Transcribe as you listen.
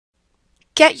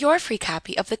Get your free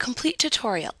copy of the complete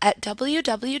tutorial at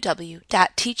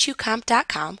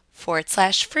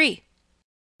www.teachucomp.com/free.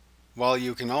 While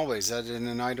you can always edit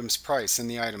an item's price in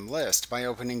the item list by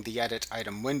opening the Edit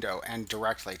Item window and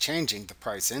directly changing the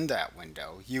price in that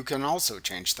window, you can also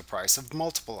change the price of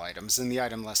multiple items in the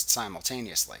item list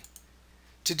simultaneously.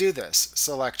 To do this,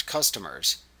 select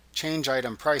Customers, Change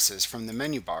Item Prices from the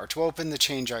menu bar to open the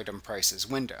Change Item Prices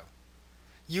window.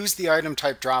 Use the item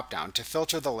type dropdown to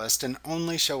filter the list and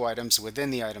only show items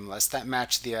within the item list that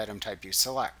match the item type you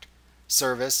select: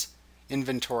 service,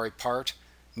 inventory part,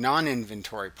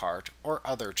 non-inventory part, or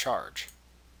other charge.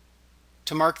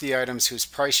 To mark the items whose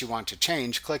price you want to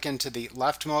change, click into the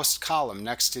leftmost column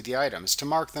next to the items to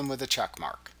mark them with a check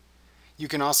mark. You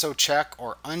can also check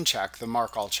or uncheck the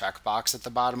Mark All checkbox at the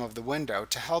bottom of the window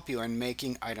to help you in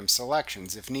making item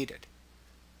selections if needed.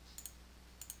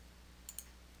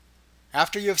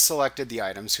 After you have selected the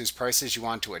items whose prices you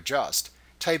want to adjust,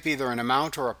 type either an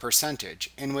amount or a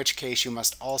percentage, in which case you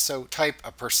must also type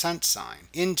a % sign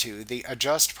into the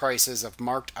Adjust Prices of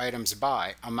Marked Items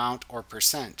by Amount or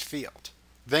Percent field.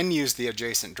 Then use the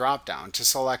adjacent dropdown to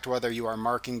select whether you are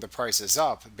marking the prices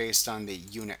up based on the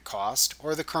unit cost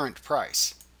or the current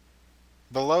price.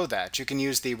 Below that, you can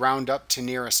use the Round Up to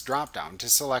Nearest dropdown to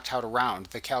select how to round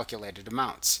the calculated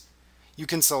amounts. You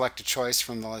can select a choice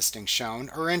from the listing shown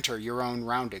or enter your own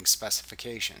rounding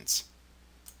specifications.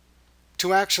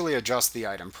 To actually adjust the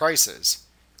item prices,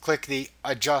 click the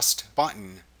Adjust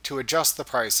button to adjust the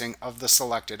pricing of the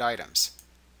selected items.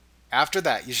 After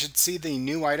that, you should see the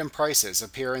new item prices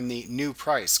appear in the New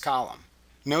Price column.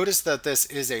 Notice that this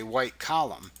is a white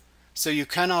column, so you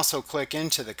can also click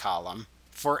into the column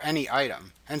for any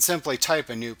item and simply type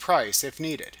a new price if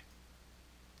needed.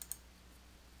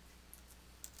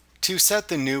 To set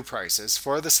the new prices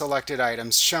for the selected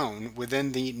items shown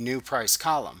within the New Price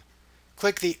column,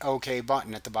 click the OK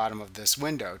button at the bottom of this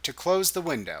window to close the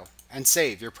window and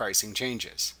save your pricing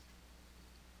changes.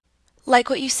 Like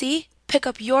what you see? Pick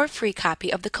up your free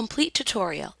copy of the complete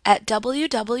tutorial at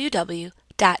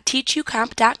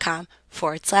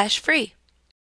www.teachucomp.com/free.